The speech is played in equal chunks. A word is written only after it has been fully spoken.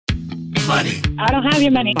money. I don't have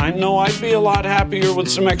your money. I know I'd be a lot happier with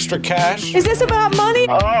some extra cash. Is this about money?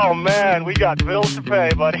 Oh, man, we got bills to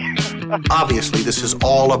pay, buddy. Obviously, this is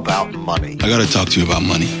all about money. I gotta talk to you about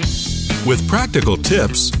money. With practical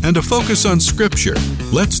tips and a focus on Scripture,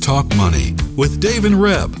 let's talk money with Dave and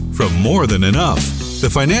Reb from More Than Enough, the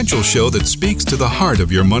financial show that speaks to the heart of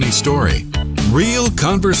your money story. Real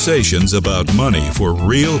conversations about money for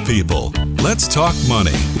real people. Let's talk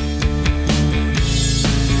money.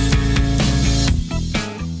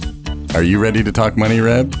 Are you ready to talk money,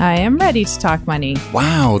 Reb? I am ready to talk money.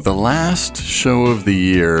 Wow, the last show of the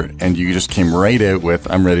year, and you just came right out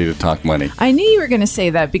with, I'm ready to talk money. I knew you were going to say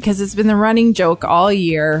that because it's been the running joke all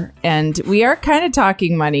year, and we are kind of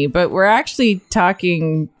talking money, but we're actually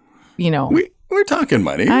talking, We're talking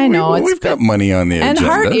money. I know. We've got money on the agenda. And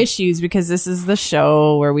hard issues, because this is the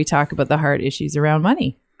show where we talk about the hard issues around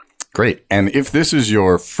money. Great. And if this is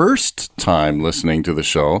your first time listening to the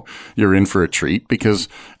show, you're in for a treat, because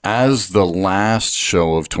as the last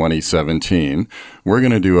show of 2017, we're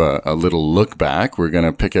going to do a little look back. We're going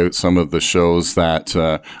to pick out some of the shows that,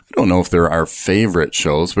 I don't know if they're our favorite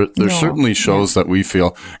shows, but they're certainly shows that we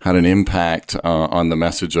feel had an impact on the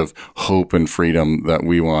message of hope and freedom that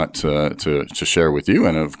we want to share with you.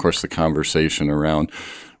 And of course, the conversation around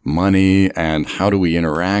money and how do we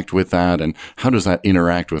interact with that and how does that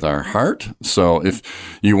interact with our heart. So if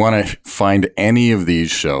you want to find any of these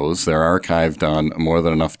shows, they're archived on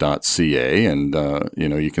morethanenough.ca, and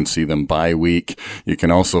you can see them by week. You can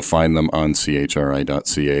also find them on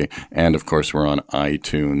chri.ca, and of course we're on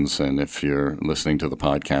iTunes, and if you're listening to the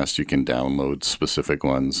podcast, you can download specific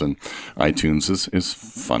ones, and iTunes is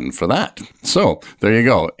fun for that. So there you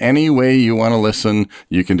go. Any way you want to listen,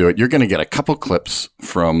 you can do it. You're going to get a couple clips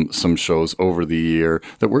from some shows over the year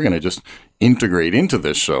that we're going to just integrate into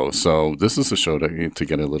this show. So this is a show to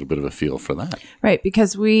get a little bit of a feel for that. Right,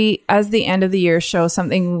 because we, as the end of the year show,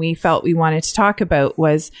 something we felt we wanted to talk about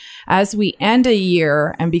was, as we end a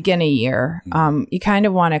year and begin a year, you kind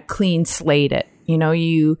of want to clean slate it.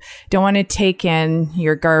 You don't want to take in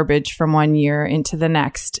your garbage from one year into the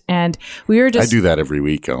next. And we were just... I do that every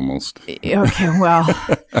week almost. Okay, well...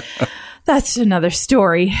 That's another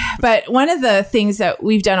story. But one of the things that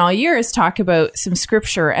we've done all year is talk about some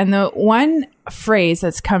scripture. And the one phrase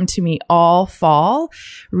that's come to me all fall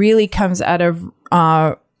really comes out of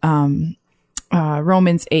Romans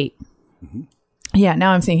 8. Mm-hmm. Yeah,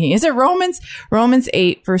 now I'm thinking, is it Romans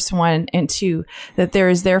 8, verse 1 and 2, that there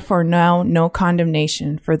is therefore now no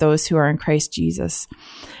condemnation for those who are in Christ Jesus,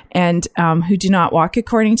 and who do not walk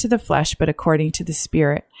according to the flesh, but according to the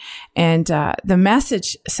Spirit. And the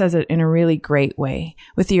Message says it in a really great way.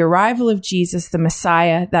 With the arrival of Jesus, the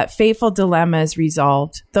Messiah, that fateful dilemma is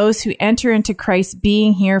resolved. Those who enter into Christ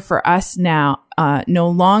being here for us now no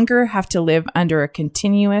longer have to live under a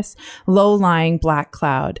continuous, low-lying black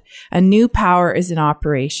cloud. A new power is in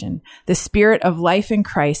operation. The Spirit of life in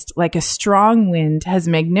Christ, like a strong wind, has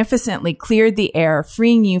magnificently cleared the air,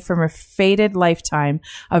 freeing you from a fated lifetime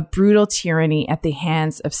of brutal tyranny at the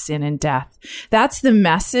hands of sin and death. That's the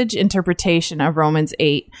Message interpretation of Romans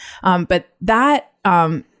 8. But that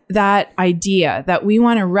idea that we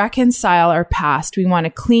want to reconcile our past, we want to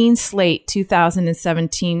clean slate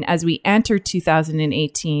 2017 as we enter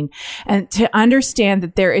 2018, and to understand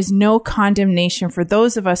that there is no condemnation for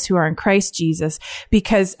those of us who are in Christ Jesus,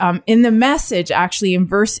 because in the Message, actually in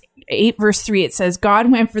verse 8, verse 3, it says,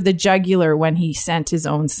 God went for the jugular when he sent his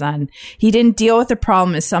own son. He didn't deal with the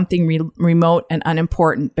problem as something remote and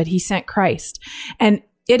unimportant, but he sent Christ. And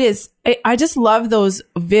it is, I just love those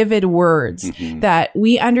vivid words that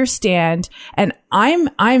we understand. And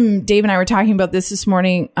Dave and I were talking about this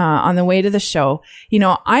morning on the way to the show.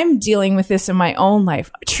 I'm dealing with this in my own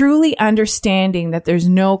life, truly understanding that there's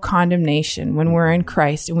no condemnation when we're in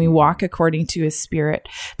Christ and we walk according to his Spirit,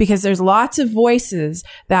 because there's lots of voices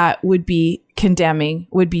that would be condemning,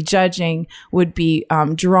 would be judging, would be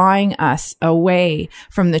drawing us away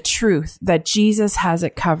from the truth that Jesus has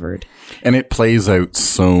it covered. And it plays out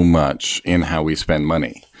so much in how we spend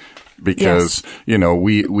money. Because,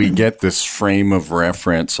 we get this frame of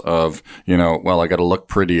reference of, I got to look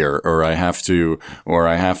prettier, or I have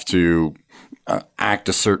to act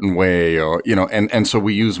a certain way, or, and so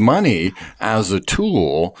we use money as a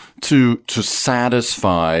tool to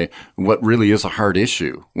satisfy what really is a hard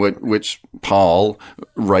issue, which Paul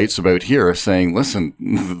writes about here, saying, listen,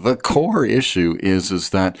 the core issue is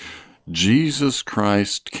that Jesus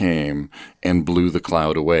Christ came and blew the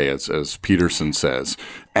cloud away, as Peterson says.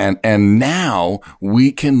 And now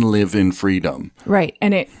we can live in freedom. Right.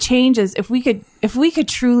 And it changes. If we could if we could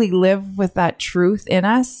truly live with that truth in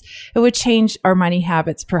us, it would change our money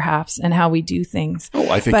habits perhaps and how we do things. Oh,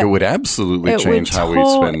 I think it would absolutely change how we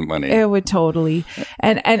spend money. It would totally.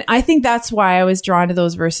 And I think that's why I was drawn to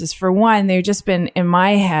those verses. For one, they've just been in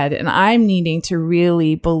my head, and I'm needing to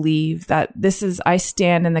really believe that I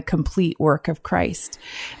stand in the complete work of Christ.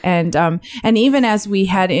 And even as we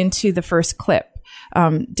head into the first clip,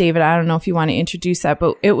 David, I don't know if you want to introduce that,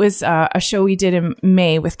 but it was a show we did in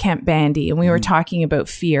May with Kent Bandy, and we were talking about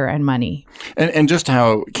fear and money. And just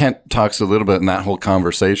how Kent talks a little bit in that whole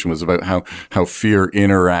conversation was about how fear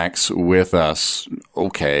interacts with us,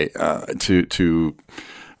 to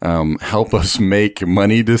help us make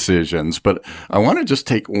money decisions. But I want to just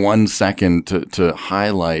take 1 second to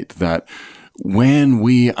highlight that when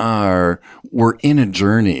we're in a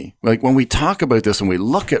journey, like when we talk about this and we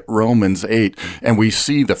look at Romans 8 and we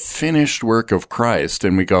see the finished work of Christ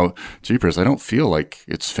and we go, jeepers, I don't feel like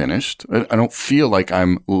it's finished. I don't feel like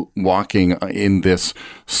I'm walking in this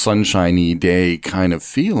sunshiny day kind of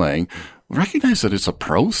feeling. Recognize that it's a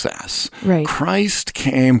process. Right. Christ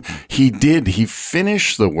came, he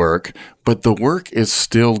finished the work, but the work is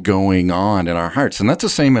still going on in our hearts. And that's the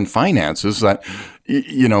same in finances that,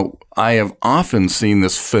 I have often seen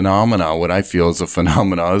this phenomena. What I feel is a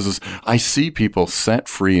phenomena is I see people set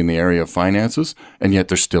free in the area of finances, and yet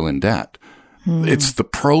they're still in debt. It's the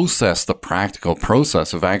process, the practical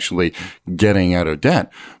process of actually getting out of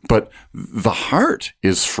debt. But the heart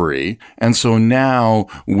is free. And so now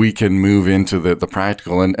we can move into the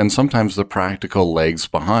practical and sometimes the practical lags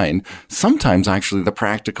behind. Sometimes actually the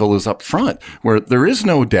practical is up front where there is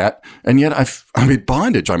no debt. And yet I'm in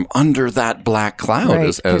bondage. I'm under that black cloud,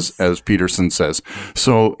 right, as Peterson says.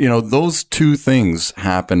 So, those two things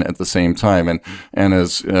happen at the same time. And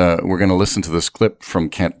as we're going to listen to this clip from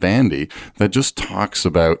Kent Bandy that just talks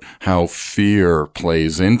about how fear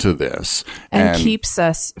plays into this. And keeps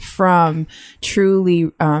us from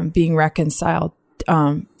truly being reconciled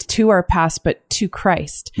to our past, but to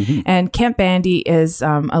Christ. Mm-hmm. And Kent Bandy is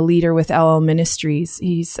a leader with LL Ministries.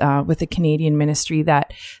 He's with a Canadian ministry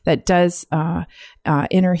that does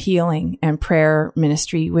inner healing and prayer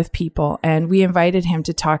ministry with people. And we invited him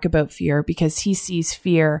to talk about fear because he sees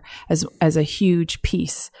fear as a huge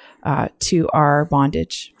piece to our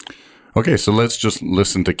bondage. Okay, so let's just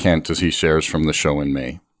listen to Kent as he shares from the show in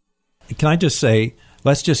May. Can I just say,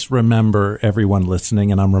 let's just remember, everyone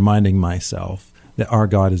listening, and I'm reminding myself, that our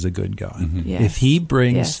God is a good God. Mm-hmm. Yes. If he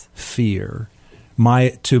brings fear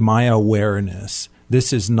to my awareness,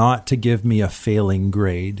 this is not to give me a failing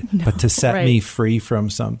grade, but to set me free from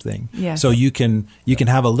something. Yes. So you can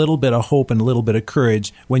have a little bit of hope and a little bit of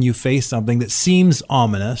courage when you face something that seems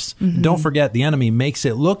ominous. Mm-hmm. Don't forget, the enemy makes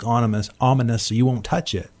it look ominous, so you won't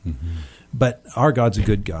touch it. Mm-hmm. But our God's a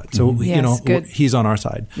good God. So, he's on our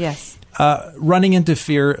side. Yes. Running into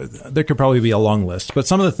fear, there could probably be a long list. But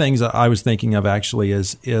some of the things that I was thinking of actually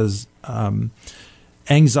is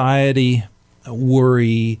anxiety,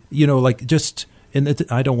 worry, and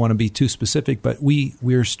I don't want to be too specific, but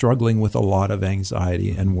we're struggling with a lot of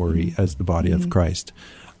anxiety and worry as the body of Christ.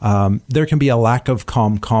 There can be a lack of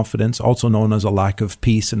calm confidence, also known as a lack of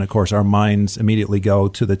peace. And of course, our minds immediately go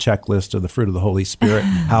to the checklist of the fruit of the Holy Spirit.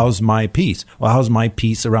 How's my peace? Well, how's my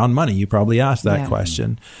peace around money? You probably asked that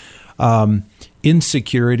question.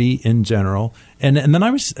 Insecurity in general. And then I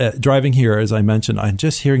was driving here, as I mentioned, I'm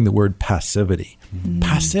just hearing the word passivity.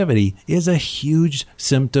 Passivity is a huge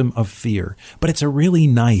symptom of fear, but it's a really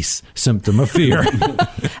nice symptom of fear.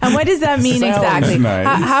 And what does that mean exactly? Nice.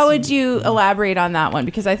 How would you elaborate on that one?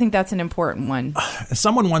 Because I think that's an important one.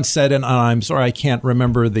 Someone once said, and I'm sorry, I can't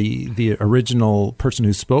remember the original person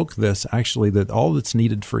who spoke this, actually, that all that's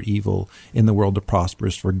needed for evil in the world to prosper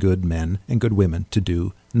is for good men and good women to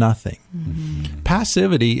do nothing. Mm-hmm.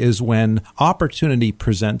 Passivity is when opportunity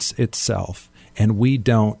presents itself and we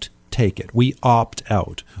don't take it. We opt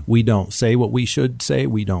out. We don't say what we should say.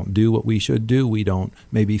 We don't do what we should do. We don't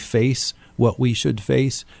maybe face what we should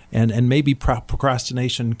face. And maybe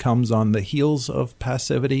procrastination comes on the heels of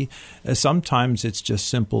passivity. Sometimes it's just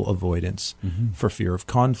simple avoidance for fear of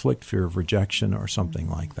conflict, fear of rejection, or something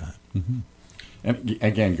like that. Mm-hmm. And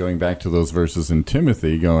again, going back to those verses in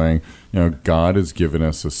Timothy, God has given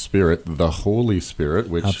us a spirit, the Holy Spirit,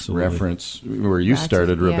 which reference where you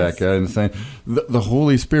started, Rebecca, and saying the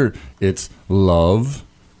Holy Spirit, it's love.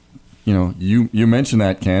 You mentioned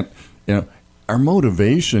that, Kent. Our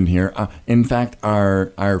motivation here, in fact,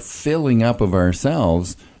 our filling up of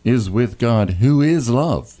ourselves is with God, who is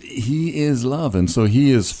love. He is love. And so he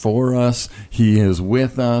is for us. He is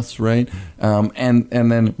with us, right? And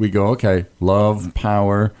then we go, okay, love,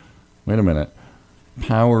 power. Wait a minute.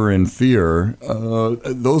 power and fear,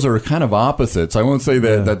 those are kind of opposites. I won't say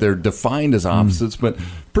that they're defined as opposites, but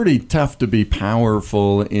pretty tough to be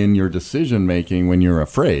powerful in your decision making when you're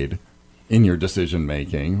afraid in your decision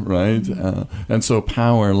making, right? And so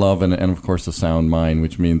power, love, and of course a sound mind,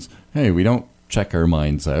 which means, hey, we don't check our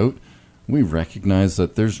minds out. We recognize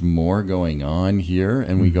that there's more going on here,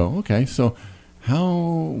 and we go, okay, so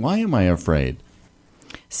why am I afraid?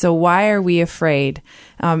 So why are we afraid?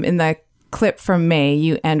 In the clip from May,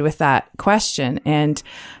 you end with that question. And,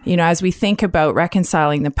 as we think about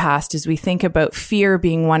reconciling the past, as we think about fear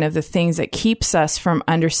being one of the things that keeps us from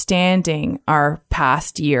understanding our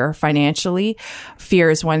past year financially, fear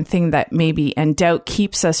is one thing that maybe, and doubt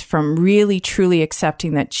keeps us from really truly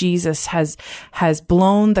accepting that Jesus has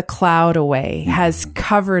blown the cloud away, has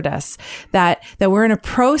covered us, that we're in a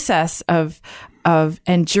process of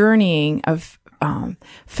and journeying of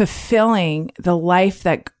fulfilling the life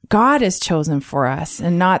that God has chosen for us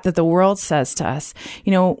and not that the world says to us.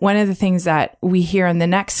 One of the things that we hear in the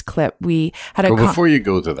next clip, we had a... before you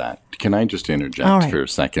go to that, can I just interject for a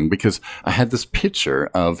second? Because I had this picture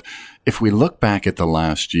of, if we look back at the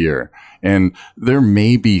last year, and there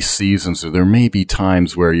may be seasons or there may be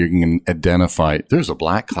times where you can identify, there's a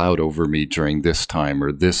black cloud over me during this time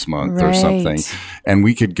or this month or something. And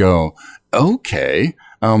we could go, okay,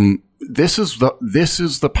 this is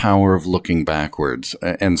the power of looking backwards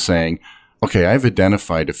and saying, okay, I've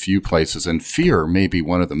identified a few places, and fear may be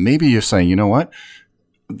one of them. Maybe you're saying, you know what?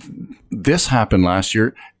 This happened last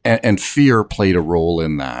year, and fear played a role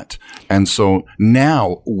in that. And so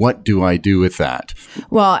now what do I do with that?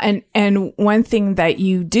 Well, and one thing that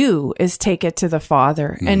you do is take it to the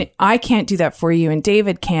Father. And I can't do that for you, and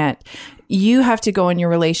David can't. You have to go in your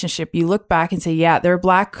relationship. You look back and say, yeah, there are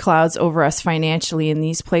black clouds over us financially in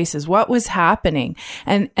these places. What was happening?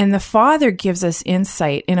 And the Father gives us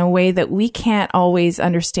insight in a way that we can't always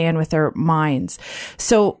understand with our minds.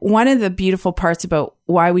 So one of the beautiful parts about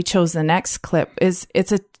why we chose the next clip is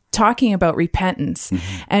it's talking about repentance.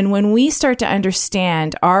 And when we start to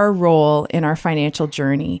understand our role in our financial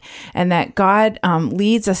journey and that God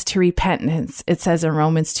leads us to repentance, it says in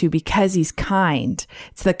Romans 2, because he's kind.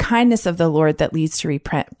 It's the kindness of the Lord that leads to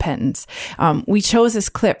repentance. We chose this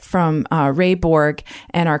clip from Ray Borg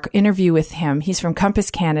and our interview with him. He's from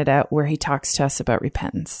Compass Canada, where he talks to us about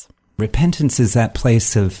repentance. Repentance is that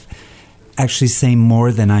place of actually saying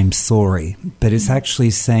more than I'm sorry, but it's actually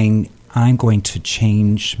saying, I'm going to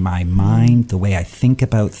change my mind, the way I think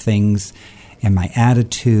about things, and my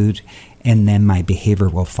attitude, and then my behavior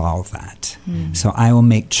will follow that. So I will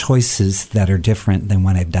make choices that are different than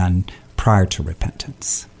what I've done prior to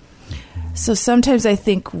repentance. So sometimes I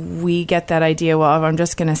think we get that idea, well, I'm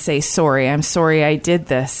just going to say sorry. I'm sorry I did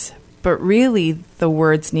this. But really, the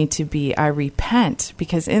words need to be, I repent,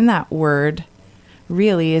 because in that word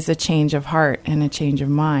really is a change of heart and a change of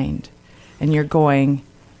mind. And you're going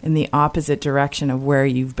in the opposite direction of where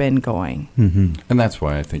you've been going. And that's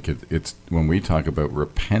why I think it's when we talk about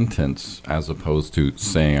repentance as opposed to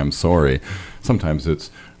saying I'm sorry, sometimes it's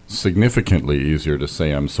significantly easier to say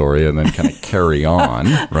I'm sorry and then kind of carry on,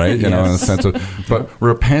 right? You know, in a sense of, but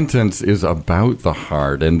repentance is about the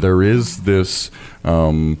heart, and there is this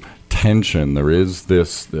tension. There is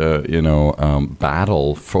this,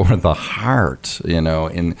 battle for the heart,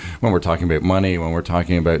 when we're talking about money, when we're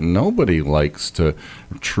talking about, nobody likes to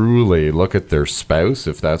truly look at their spouse,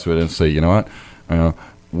 if that's what it is, say, you know what,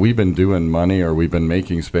 we've been doing money, or we've been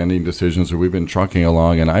making spending decisions, or we've been trucking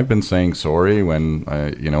along, and I've been saying sorry when,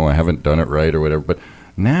 I haven't done it right or whatever, but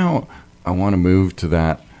now I want to move to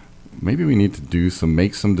that. Maybe we need to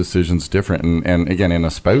make some decisions different. And again, in a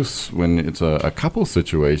spouse, when it's a couple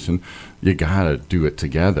situation, you got to do it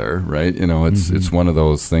together, right? It's one of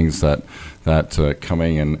those things that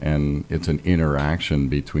coming and it's an interaction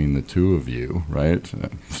between the two of you, right?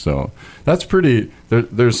 So that's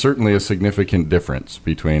there's certainly a significant difference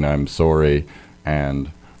between I'm sorry and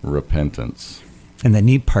repentance. And the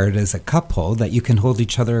neat part as a couple that you can hold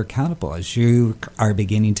each other accountable as you are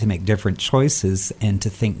beginning to make different choices and to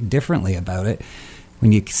think differently about it.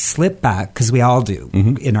 When you slip back, because we all do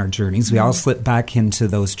in our journeys, we all slip back into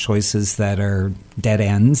those choices that are dead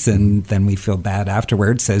ends, and then we feel bad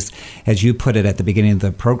afterwards. As you put it at the beginning of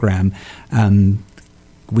the program,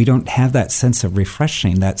 we don't have that sense of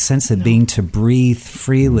refreshing, that sense of being to breathe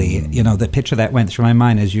freely. The picture that went through my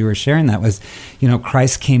mind as you were sharing that was,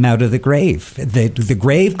 Christ came out of the grave. The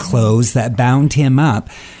grave clothes that bound him up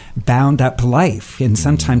bound up life. And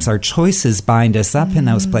sometimes our choices bind us up in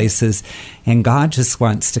those places. And God just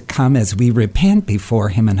wants to come as we repent before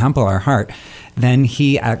him and humble our heart. Then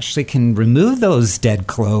he actually can remove those dead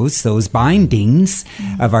clothes, those bindings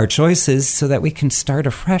of our choices, so that we can start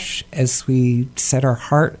afresh as we set our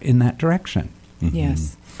heart in that direction.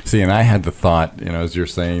 Yes. See, and I had the thought, as you're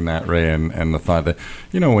saying that, Ray, and the thought that,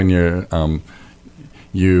 when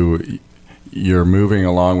you're moving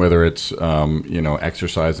along, whether it's,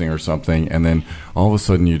 exercising or something, and then all of a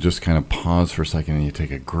sudden you just kind of pause for a second and you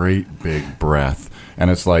take a great big breath. And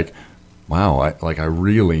it's like, wow, I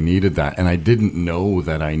really needed that. And I didn't know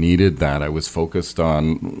that I needed that. I was focused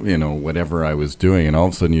on, whatever I was doing. And all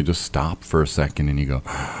of a sudden you just stop for a second and you go,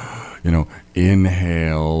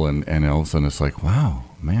 inhale. And all of a sudden it's like, wow,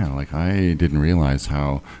 man, I didn't realize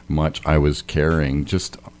how much I was carrying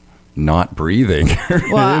just not breathing.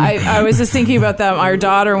 Well, I was just thinking about that. Our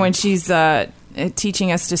daughter, when she's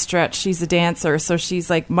teaching us to stretch, she's a dancer, so she's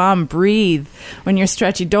like, Mom, breathe when you're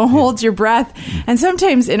stretching, don't hold your breath. And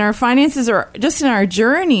sometimes in our finances or just in our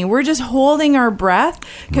journey, we're just holding our breath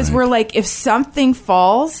because we're like, if something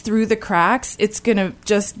falls through the cracks, it's gonna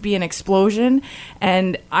just be an explosion,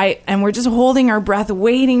 and we're just holding our breath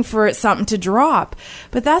waiting for something to drop.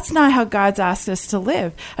 But that's not how God's asked us to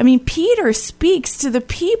live. I mean, Peter speaks to the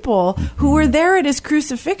people who were there at his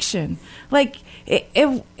crucifixion. Like,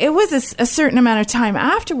 it was a certain amount of time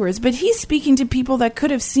afterwards, but he's speaking to people that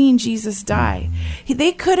could have seen Jesus die.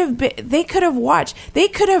 They could have watched. They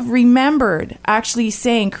could have remembered actually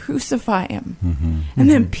saying, "Crucify him." And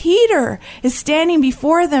then Peter is standing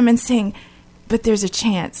before them and saying, but there's a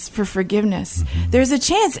chance for forgiveness. There's a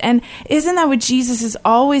chance. And isn't that what Jesus is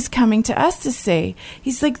always coming to us to say?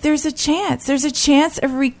 He's like, there's a chance. There's a chance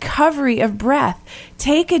of recovery of breath.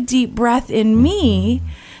 Take a deep breath in me.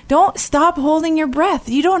 Don't stop holding your breath.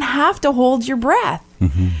 You don't have to hold your breath.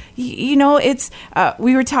 It's,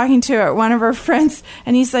 we were talking to one of our friends,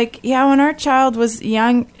 and he's like, yeah, when our child was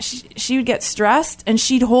young, she would get stressed and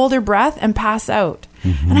she'd hold her breath and pass out.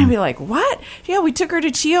 And I'd be like, what? Yeah, we took her to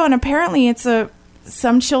CHEO, and apparently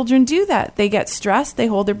some children do that. They get stressed, they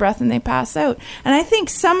hold their breath, and they pass out. And I think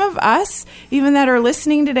some of us, even that are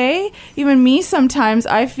listening today, even me sometimes,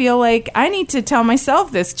 I feel like I need to tell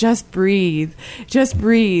myself this, just breathe. Just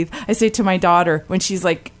breathe. I say to my daughter when she's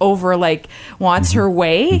wants her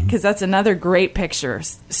way, because that's another great picture.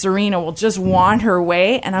 Serena will just want her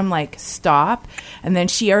way, and I'm like, stop. And then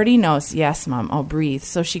she already knows, yes, Mom, I'll breathe.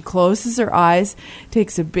 So she closes her eyes,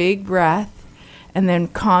 takes a big breath, and then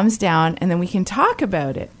calms down, and then we can talk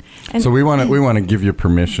about it. And so we want to give you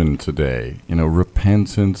permission today.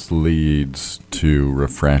 Repentance leads to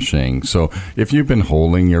refreshing. So if you've been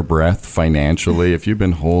holding your breath financially, if you've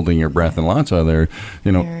been holding your breath in lots of other,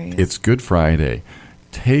 it's Good Friday.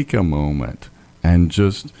 Take a moment and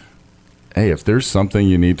just, hey, if there's something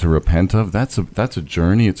you need to repent of, that's a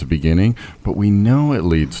journey. It's a beginning, but we know it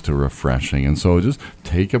leads to refreshing. And so just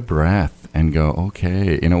take a breath and go,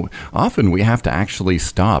 okay. Often we have to actually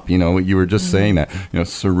stop. You were just saying that.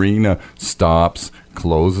 Serena stops,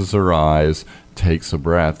 closes her eyes, takes a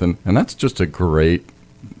breath, and that's just a great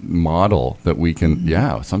model that we can.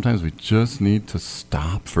 Sometimes we just need to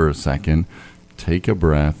stop for a second, take a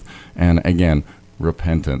breath, and again,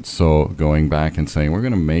 repentance. So going back and saying, we're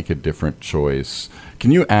going to make a different choice.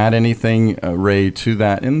 Can you add anything, Ray, to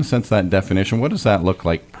that, in the sense that definition? What does that look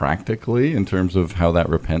like practically in terms of how that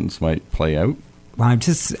repentance might play out? Well,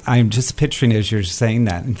 I'm just picturing as you're saying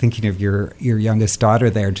that and thinking of your youngest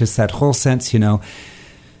daughter there, just that whole sense,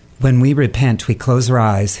 when we repent, we close our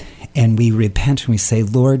eyes and we repent and we say,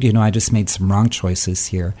 Lord, I just made some wrong choices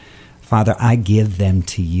here. Father, I give them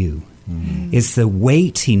to you. It's the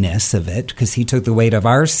weightiness of it, because he took the weight of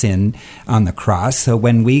our sin on the cross. So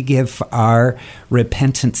when we give our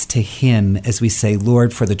repentance to him, as we say,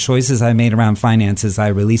 Lord, for the choices I made around finances, I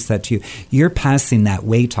release that to you, you're passing that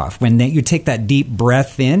weight off. When you take that deep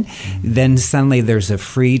breath in, then suddenly there's a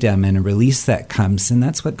freedom and a release that comes. And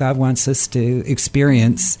that's what God wants us to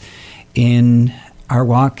experience in our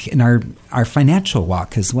walk, in our financial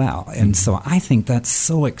walk as well. And so I think that's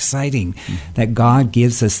so exciting that God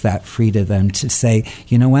gives us that freedom to say,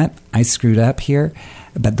 you know what, I screwed up here,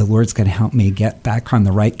 but the Lord's going to help me get back on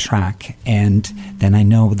the right track. And then I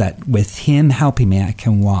know that with him helping me, I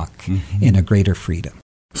can walk in a greater freedom.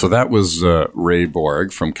 So that was Ray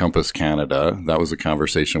Borg from Compass Canada. That was a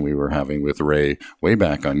conversation we were having with Ray way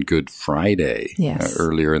back on Good Friday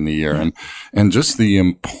earlier in the year. And just the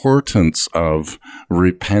importance of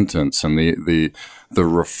repentance and the the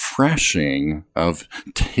refreshing of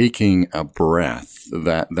taking a breath,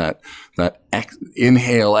 that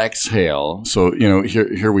inhale, exhale. So,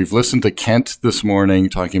 here we've listened to Kent this morning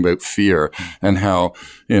talking about fear and how,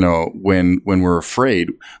 when we're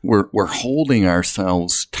afraid, we're holding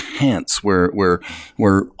ourselves tense. We're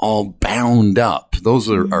all bound up. Those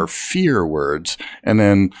are our fear words. And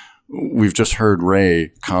then we've just heard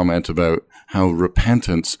Ray comment about how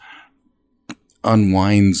repentance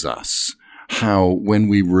unwinds us. How when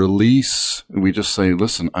we release, we just say,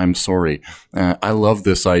 listen, I'm sorry. I love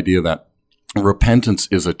this idea that repentance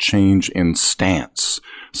is a change in stance.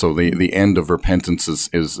 So the end of repentance is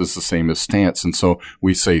the same as stance. And so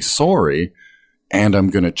we say sorry, and I'm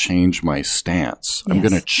going to change my stance. Yes. I'm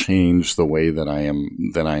going to change the way that I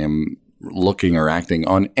am looking or acting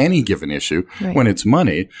on any given issue. Right. When it's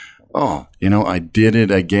money, I did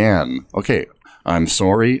it again. Okay, I'm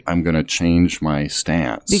sorry. I'm going to change my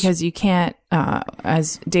stance. Because you can't,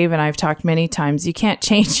 as Dave and I have talked many times, you can't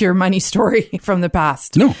change your money story from the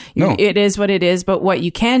past. No. It is what it is. But what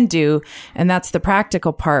you can do, and that's the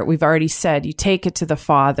practical part, we've already said, you take it to the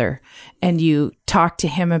Father and you talk to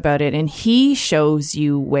him about it, and he shows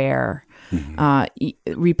you where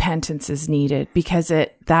repentance is needed, because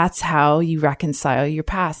that's how you reconcile your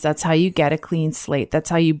past. That's how you get a clean slate. That's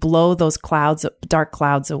how you blow those dark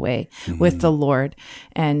clouds away with the Lord.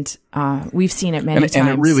 And we've seen it many times. And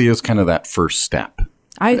it really is kind of that first step.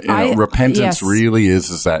 Repentance really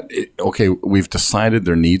is that, okay, we've decided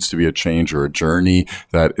there needs to be a change or a journey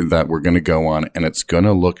that we're going to go on, and it's going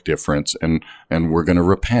to look different, and we're going to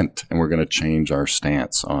repent, and we're going to change our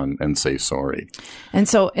stance on and say sorry. And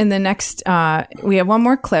so in the next, we have one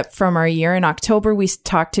more clip from our year. In October, we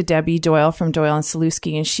talked to Debbie Doyle from Doyle and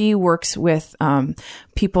Saluski, and she works with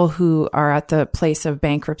people who are at the place of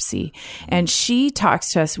bankruptcy. And she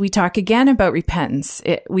talks to us. We talk again about repentance.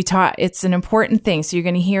 It's an important thing. So you're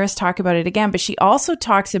going to hear us talk about it again. But she also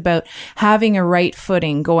talks about having a right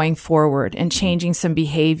footing going forward and changing some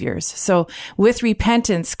behaviors. So with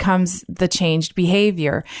repentance comes the changed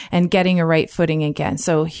behavior and getting a right footing again.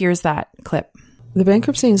 So here's that clip. The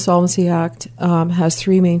Bankruptcy Insolvency Act has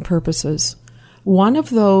three main purposes. One of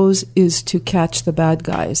those is to catch the bad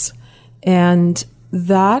guys. And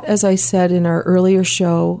that, as I said in our earlier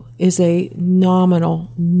show, is a nominal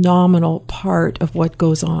part of what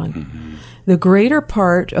goes on. Mm-hmm. The greater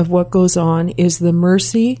part of what goes on is the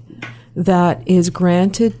mercy that is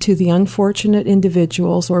granted to the unfortunate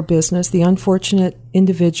individuals or business, the unfortunate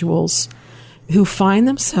individuals who find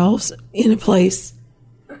themselves in a place,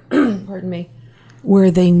 pardon me,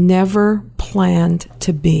 where they never planned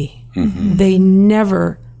to be. Mm-hmm. They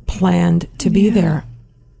never planned to be there.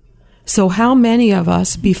 So how many of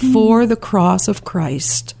us before the cross of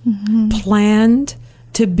Christ planned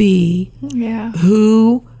to be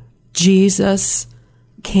who Jesus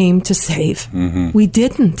came to save? Mm-hmm. We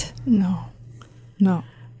didn't. No.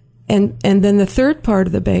 And then the third part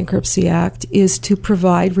of the Bankruptcy Act is to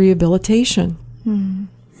provide rehabilitation. Mm-hmm.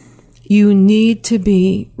 You need to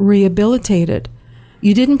be rehabilitated.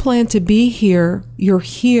 You didn't plan to be here. You're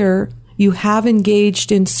here. You have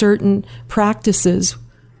engaged in certain practices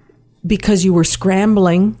because you were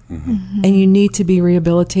scrambling, and you need to be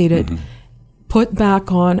rehabilitated, put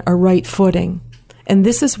back on a right footing. And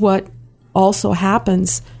this is what also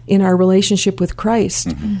happens in our relationship with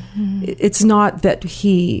Christ. It's not that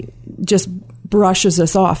he just brushes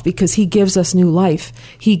us off, because he gives us new life.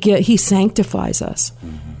 He sanctifies us.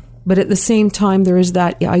 But at the same time, there is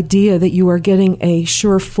that idea that you are getting a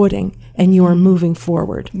sure footing and you are moving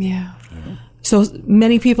forward. Yeah. So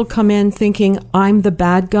many people come in thinking, I'm the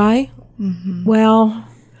bad guy. Well,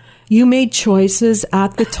 you made choices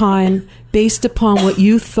at the time based upon what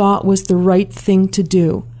you thought was the right thing to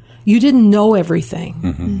do. You didn't know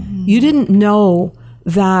everything. You didn't know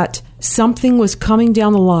that something was coming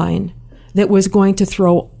down the line that was going to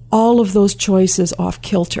throw all of those choices off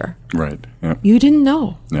kilter. Right. Yep. You didn't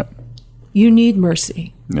know. Yep. You need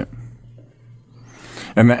mercy. Yep.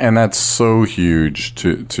 And that's so huge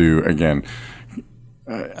to again,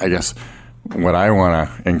 I guess what I want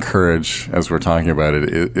to encourage as we're talking about it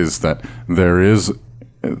is that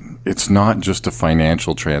it's not just a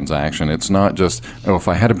financial transaction. It's not just, if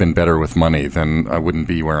I had been better with money, then I wouldn't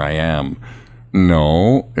be where I am.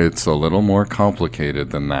 No, it's a little more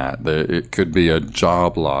complicated than that. It could be a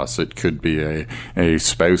job loss. It could be a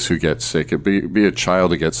spouse who gets sick. It could be a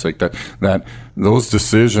child who gets sick. That those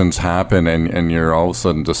decisions happen, and you're all of a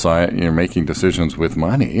sudden you're making decisions with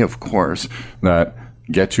money, of course, that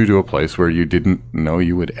get you to a place where you didn't know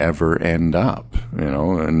you would ever end up.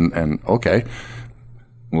 And okay,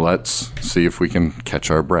 let's see if we can catch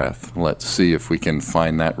our breath. Let's see if we can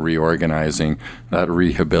find that reorganizing, that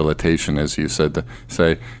rehabilitation, as you said, to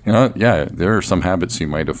say, there are some habits you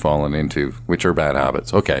might have fallen into, which are bad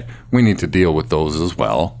habits. Okay, we need to deal with those as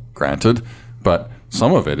well, granted, but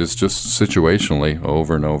some of it is just situationally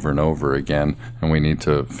over and over and over again, and we need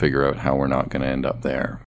to figure out how we're not going to end up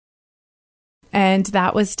there. And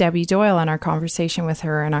that was Debbie Doyle in our conversation with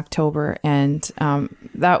her in October. And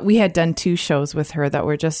that we had done 2 shows with her that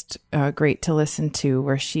were just great to listen to,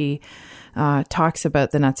 where she talks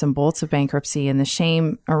about the nuts and bolts of bankruptcy and the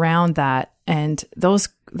shame around that. And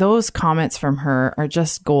those comments from her are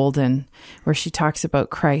just golden, where she talks about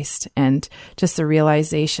Christ and just the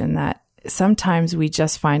realization that sometimes we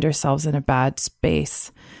just find ourselves in a bad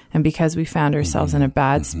space. And because we found ourselves in a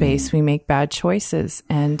bad space, we make bad choices.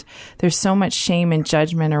 And there's so much shame and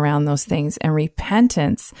judgment around those things, and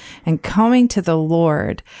repentance and coming to the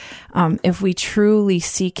Lord. If we truly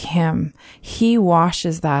seek Him, He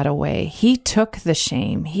washes that away. He took the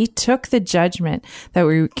shame. He took the judgment that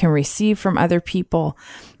we can receive from other people,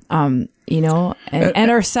 and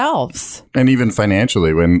ourselves. And even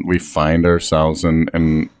financially, when we find ourselves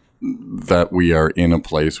and that we are in a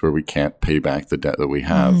place where we can't pay back the debt that we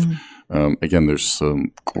have. Again, there's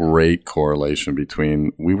some great correlation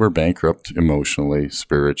between we were bankrupt emotionally,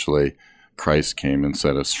 spiritually. Christ came and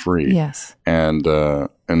set us free. Yes. And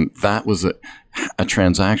that was a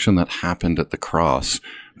transaction that happened at the cross,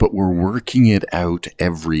 but we're working it out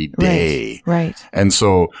every day. Right. And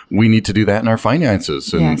so we need to do that in our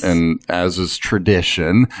finances. And as is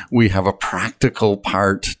tradition, we have a practical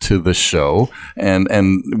part to the show.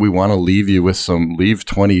 And we want to leave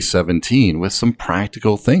 2017 with some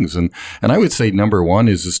practical things. And I would say number one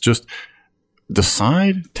is just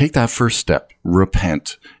decide, take that first step,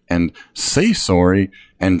 repent, and say sorry,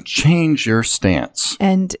 and change your stance.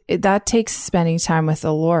 And that takes spending time with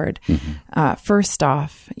the Lord. First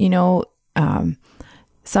off,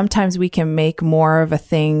 sometimes we can make more of a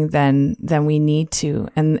thing than we need to.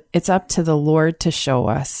 And it's up to the Lord to show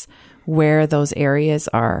us where those areas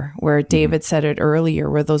are, where David said it earlier,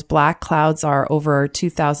 where those black clouds are over our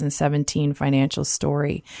 2017 financial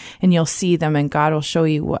story. And you'll see them, and God will show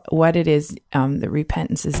you what it is that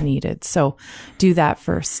repentance is needed. So do that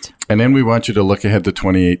first. And then we want you to look ahead to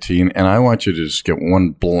 2018, and I want you to just get one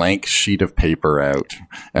blank sheet of paper out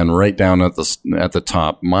and write down at the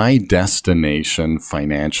top, my destination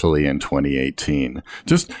financially in 2018.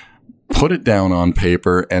 Just put it down on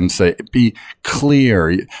paper and say, be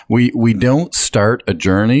clear. We don't start a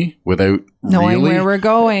journey without knowing where we're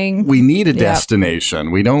going. We need a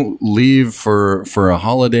destination. We don't leave for a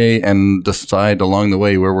holiday and decide along the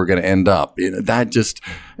way where we're going to end up. That just,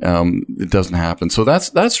 it doesn't happen. So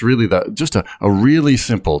that's really just a really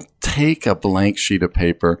simple, take a blank sheet of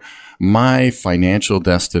paper, my financial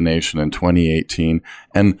destination in 2018,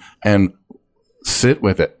 and sit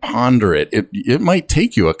with it, ponder it. It might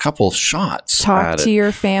take you a couple shots. Talk to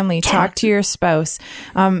your family, talk to your spouse,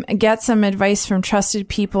 get some advice from trusted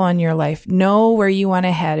people in your life. Know where you want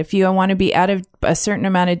to head. If you want to be out of a certain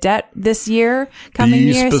amount of debt this year, coming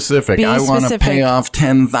years, specific. I want to pay off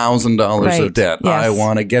 $10,000 of debt. Yes. I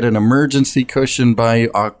want to get an emergency cushion by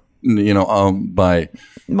April.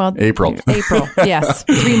 Yes.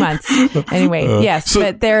 3 months. Anyway, yes.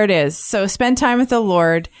 But there it is. So spend time with the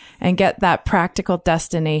Lord and get that practical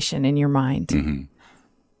destination in your mind.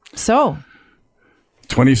 So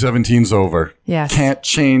 2017's over. Yes. Can't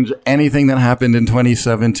change anything that happened in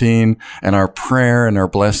 2017. And our prayer and our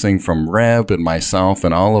blessing from Reb and myself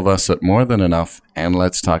and all of us at More Than Enough and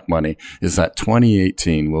Let's Talk Money is that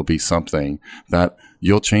 2018 will be something that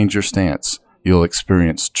you'll change your stance. You'll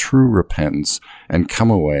experience true repentance and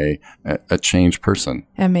come away a changed person.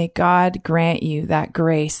 And may God grant you that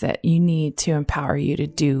grace that you need to empower you to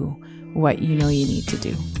do what you know you need to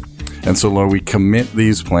do. And so, Lord, we commit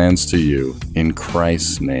these plans to you in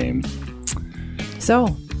Christ's name.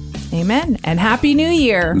 So, amen. And Happy New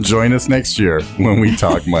Year. Join us next year when we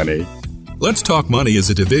talk money. Let's Talk Money is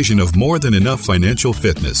a division of More Than Enough Financial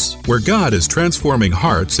Fitness, where God is transforming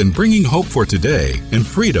hearts and bringing hope for today and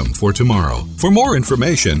freedom for tomorrow. For more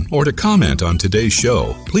information or to comment on today's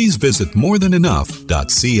show, please visit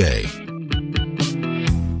morethanenough.ca.